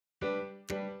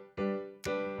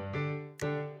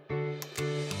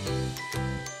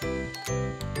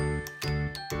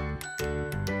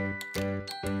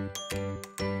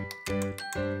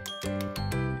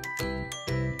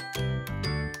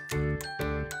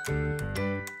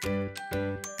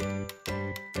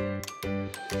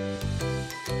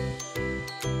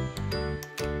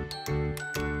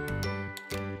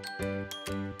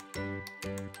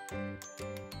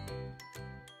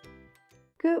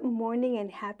Good morning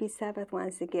and happy Sabbath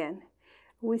once again.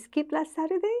 We skipped last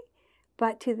Saturday,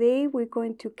 but today we're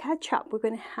going to catch up. We're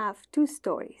going to have two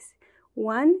stories.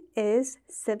 One is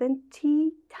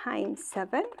 70 times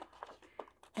 7,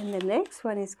 and the next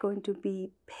one is going to be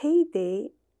Payday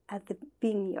at the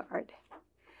Vineyard.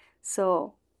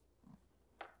 So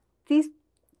these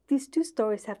two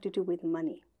stories have to do with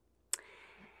money.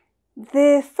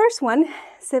 The first one,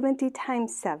 70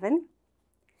 times 7,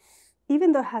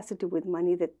 even though it has to do with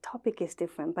money, the topic is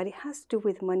different, but it has to do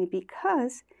with money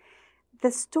because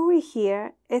the story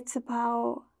here, it's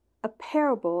about a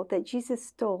parable that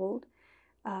Jesus told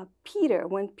Peter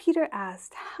when Peter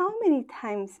asked, how many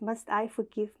times must I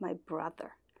forgive my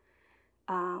brother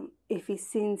if he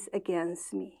sins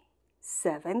against me?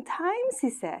 7 times, he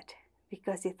said,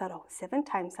 because he thought, 7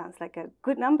 times sounds like a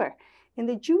good number. In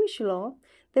the Jewish law,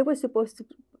 they were supposed to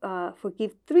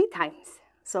forgive 3 times.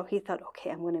 So he thought, okay,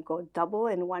 I'm going to go double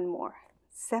and one more.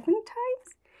 7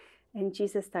 times? And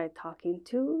Jesus started talking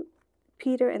to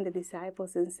Peter and the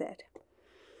disciples and said,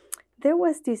 there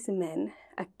was this man,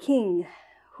 a king,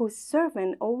 whose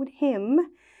servant owed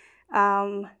him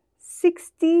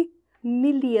 60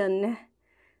 million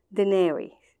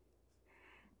denarii.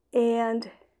 And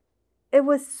it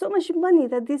was so much money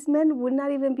that this man would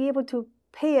not even be able to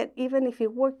pay it, even if he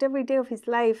worked every day of his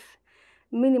life,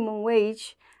 minimum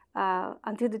wage,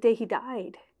 until the day he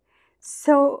died.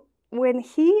 So when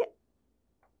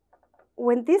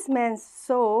this man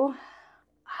saw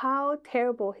how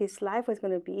terrible his life was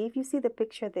going to be, if you see the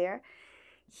picture there,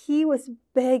 he was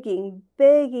begging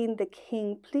the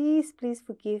king, please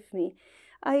forgive me.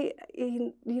 I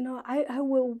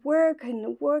will work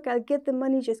and work. I'll get the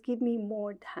money. Just give me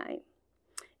more time.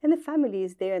 And the family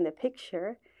is there in the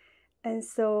picture, and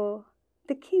so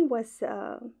the king was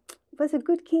a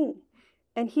good king.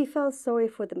 And he felt sorry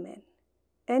for the man.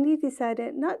 And he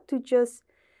decided not to just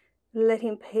let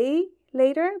him pay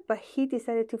later, but he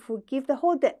decided to forgive the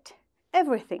whole debt,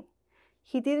 everything.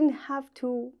 He didn't have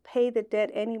to pay the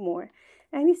debt anymore.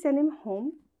 And he sent him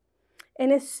home.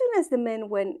 And as soon as the man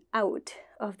went out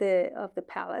of the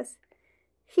palace,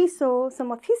 he saw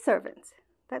some of his servants.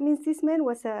 That means this man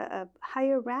was a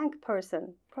higher rank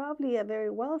person, probably a very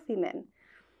wealthy man.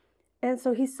 And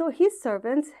so he saw his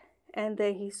servants, and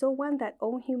then he saw one that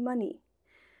owed him money.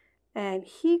 And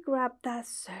he grabbed that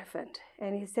servant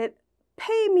and he said,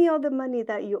 pay me all the money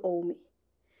that you owe me.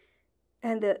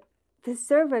 And the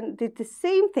servant did the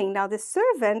same thing. Now the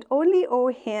servant only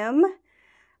owed him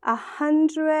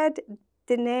 100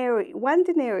 denarii, 1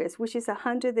 denarius, which is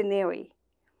 100 denarii.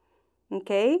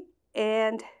 Okay?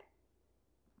 And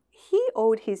he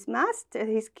owed his master,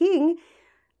 his king,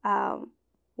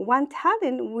 1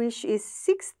 talent, which is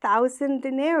 6,000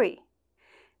 denarii,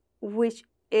 which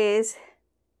is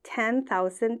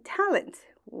 10,000 talents,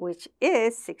 which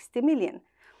is 60 million.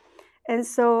 And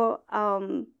so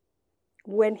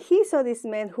when he saw this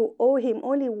man who owed him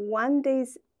only 1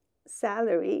 day's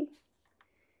salary,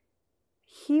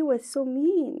 he was so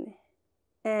mean.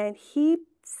 And he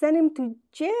sent him to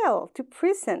jail, to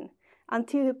prison,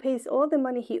 until he pays all the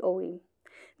money he owed him.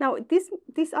 Now,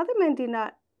 this other man did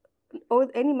not owe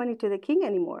any money to the king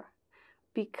anymore,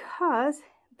 because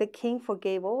the king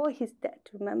forgave all his debt,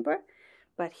 remember?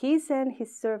 But he sent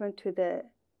his servant to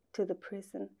the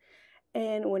prison.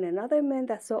 And when another man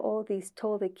that saw all this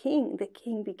told the king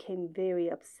became very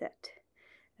upset.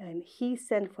 And he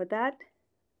sent for that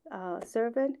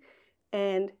servant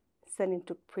and sent him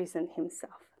to prison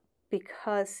himself,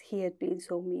 because he had been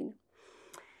so mean.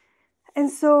 And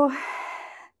so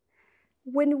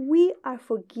when we are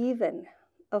forgiven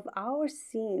of our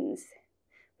sins,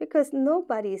 because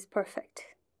nobody is perfect.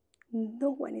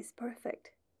 No one is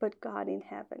perfect but God in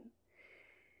heaven.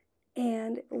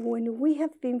 And when we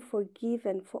have been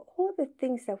forgiven for all the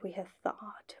things that we have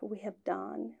thought, we have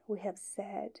done, we have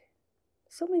said,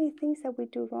 so many things that we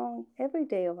do wrong every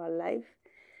day of our life.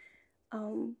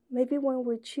 Maybe when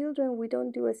we're children, we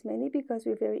don't do as many because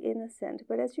we're very innocent.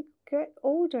 But as you get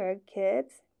older,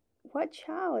 kids, watch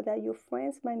out that your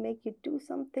friends might make you do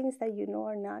some things that you know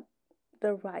are not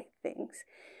the right things.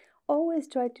 Always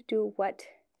try to do what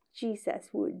Jesus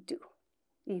would do.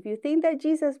 If you think that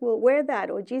Jesus will wear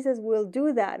that, or Jesus will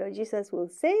do that, or Jesus will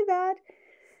say that,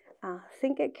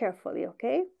 think it carefully,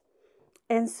 okay?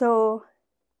 And so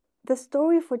the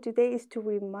story for today is to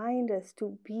remind us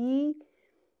to be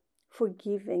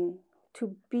forgiving,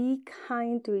 to be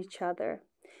kind to each other.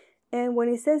 And when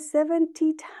it says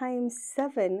 70 times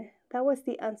 7, that was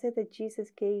the answer that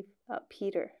Jesus gave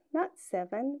Peter. Not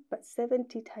 7, but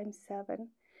 70 times 7.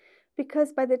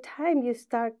 Because by the time you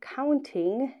start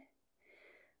counting,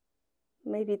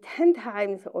 maybe 10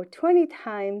 times or 20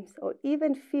 times or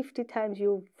even 50 times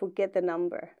you forget the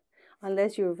number.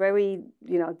 Unless you're a very,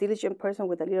 diligent person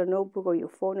with a little notebook or your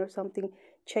phone or something,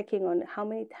 checking on how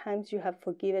many times you have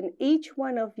forgiven each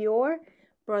one of your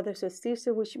brothers or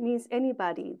sisters, which means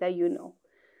anybody that you know.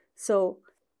 So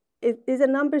it is a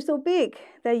number so big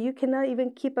that you cannot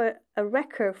even keep a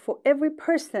record for every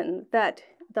person that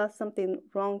does something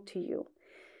wrong to you.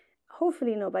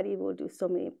 Hopefully nobody will do so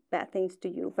many bad things to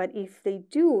you. But if they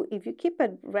do, if you keep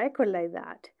a record like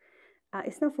that,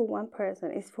 it's not for one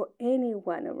person, it's for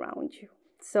anyone around you.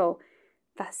 So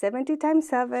that 70 times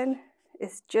 7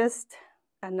 is just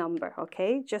a number,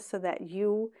 okay? Just so that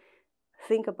you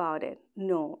think about it.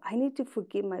 No, I need to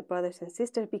forgive my brothers and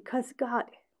sisters because God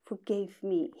forgave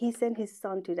me. He sent his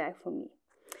son to die for me.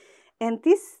 And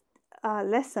this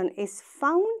lesson is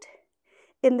found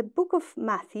in the book of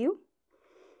Matthew,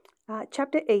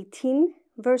 chapter 18,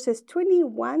 verses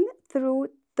 21 through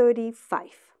 35.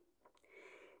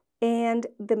 And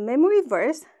the memory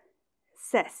verse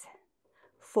says,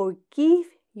 forgive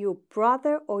your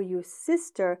brother or your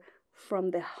sister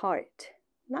from the heart.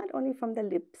 Not only from the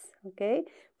lips, okay?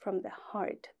 From the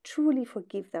heart. Truly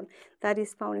forgive them. That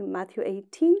is found in Matthew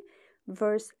 18,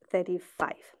 verse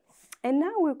 35. And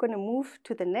now we're going to move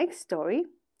to the next story,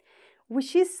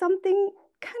 which is something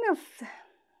kind of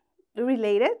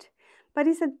related, but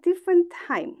it's a different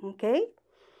time, okay?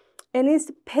 And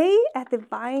it's Pay at the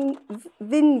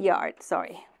Vineyard,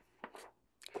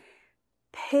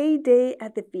 Payday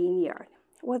at the Vineyard.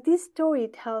 Well, this story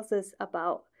tells us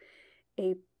about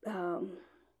a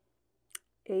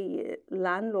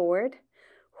landlord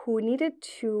who needed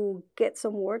to get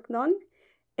some work done,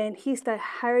 and he started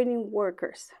hiring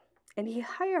workers. And he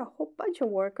hired a whole bunch of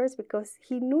workers because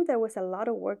he knew there was a lot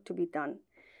of work to be done.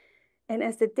 And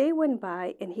as the day went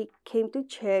by and he came to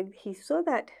check, he saw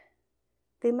that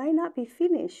they might not be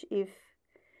finished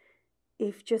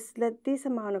if just let this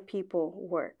amount of people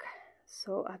work.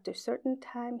 So after a certain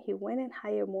time, he went and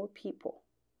hired more people.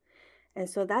 And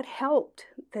so that helped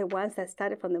the ones that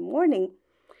started from the morning.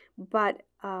 But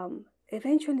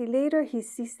eventually later, he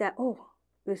sees that,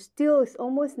 it's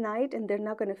almost night and they're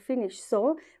not going to finish.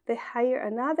 So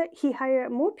he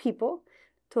hired more people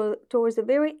towards the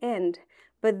very end.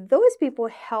 But those people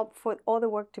helped for all the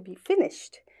work to be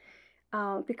finished.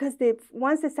 Because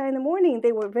once they started in the morning,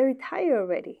 they were very tired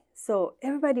already. So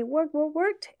everybody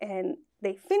worked, and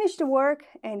they finished the work,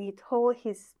 and he told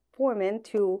his foreman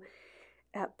to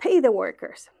pay the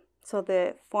workers. So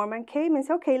the foreman came and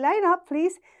said, okay, line up,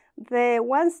 please. The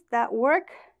ones that work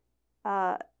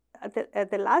at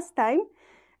the last time,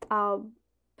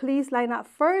 please line up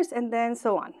first, and then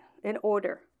so on, in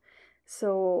order.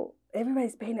 So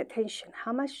everybody's paying attention.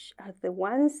 How much are the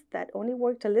ones that only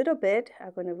worked a little bit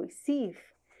are going to receive?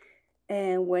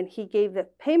 And when he gave the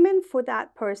payment for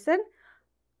that person,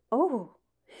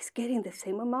 he's getting the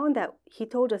same amount that he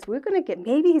told us we're going to get.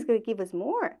 Maybe he's going to give us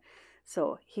more.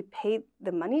 So he paid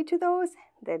the money to those,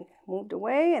 then moved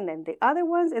away, and then the other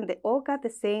ones, and they all got the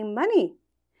same money.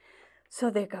 So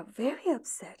they got very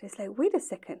upset. It's like, wait a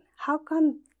second, how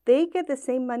come they get the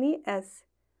same money as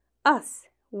us?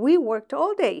 We worked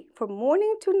all day from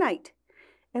morning to night,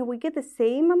 and we get the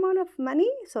same amount of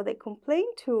money. So they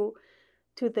complained to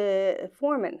the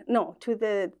foreman, to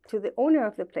the owner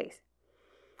of the place.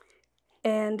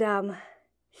 And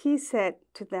he said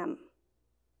to them,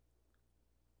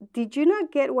 did you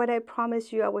not get what I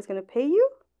promised you I was going to pay you?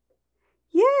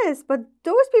 Yes, but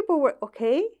those people were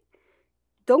okay.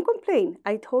 Don't complain.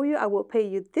 I told you I will pay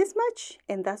you this much,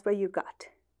 and that's what you got.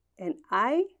 And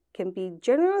I can be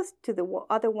generous to the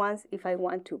other ones if I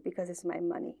want to, because it's my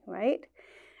money, right?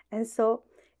 And so,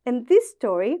 in this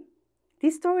story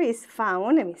is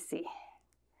found, let me see.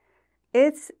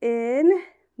 It's in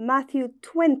Matthew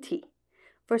 20,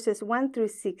 verses 1 through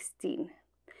 16.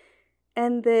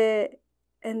 And the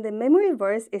memory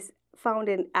verse is found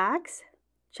in Acts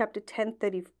chapter 10,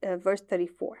 verse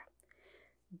 34.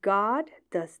 God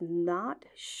does not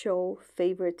show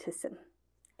favoritism.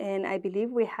 And I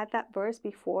believe we had that verse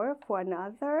before for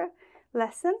another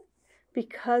lesson,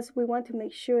 because we want to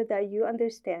make sure that you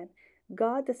understand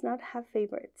God does not have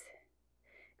favorites.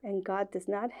 And God does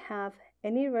not have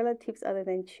any relatives other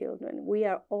than children. We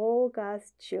are all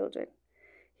God's children.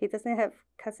 He doesn't have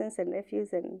cousins and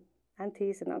nephews and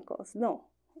aunties and uncles. No,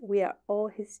 we are all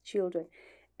his children.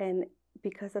 And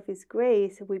because of his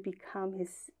grace, we become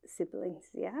his siblings,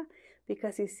 yeah?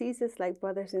 Because he sees us like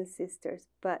brothers and sisters,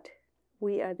 but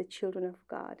we are the children of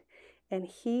God. And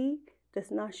he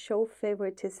does not show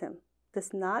favoritism,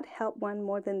 does not help one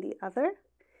more than the other.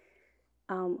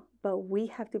 But we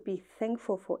have to be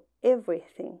thankful for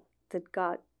everything that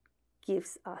God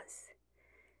gives us.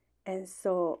 And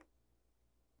so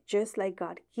just like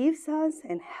God gives us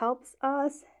and helps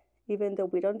us, even though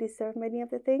we don't deserve many of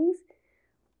the things,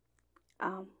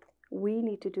 we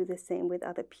need to do the same with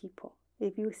other people.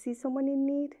 If you see someone in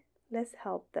need, let's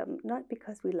help them, not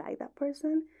because we like that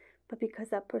person, but because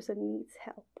that person needs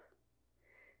help.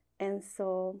 And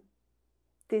so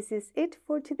this is it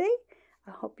for today.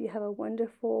 I hope you have a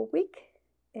wonderful week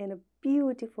and a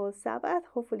beautiful Sabbath,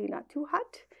 hopefully not too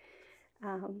hot.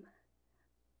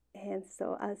 And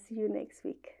so I'll see you next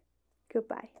week.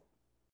 Goodbye.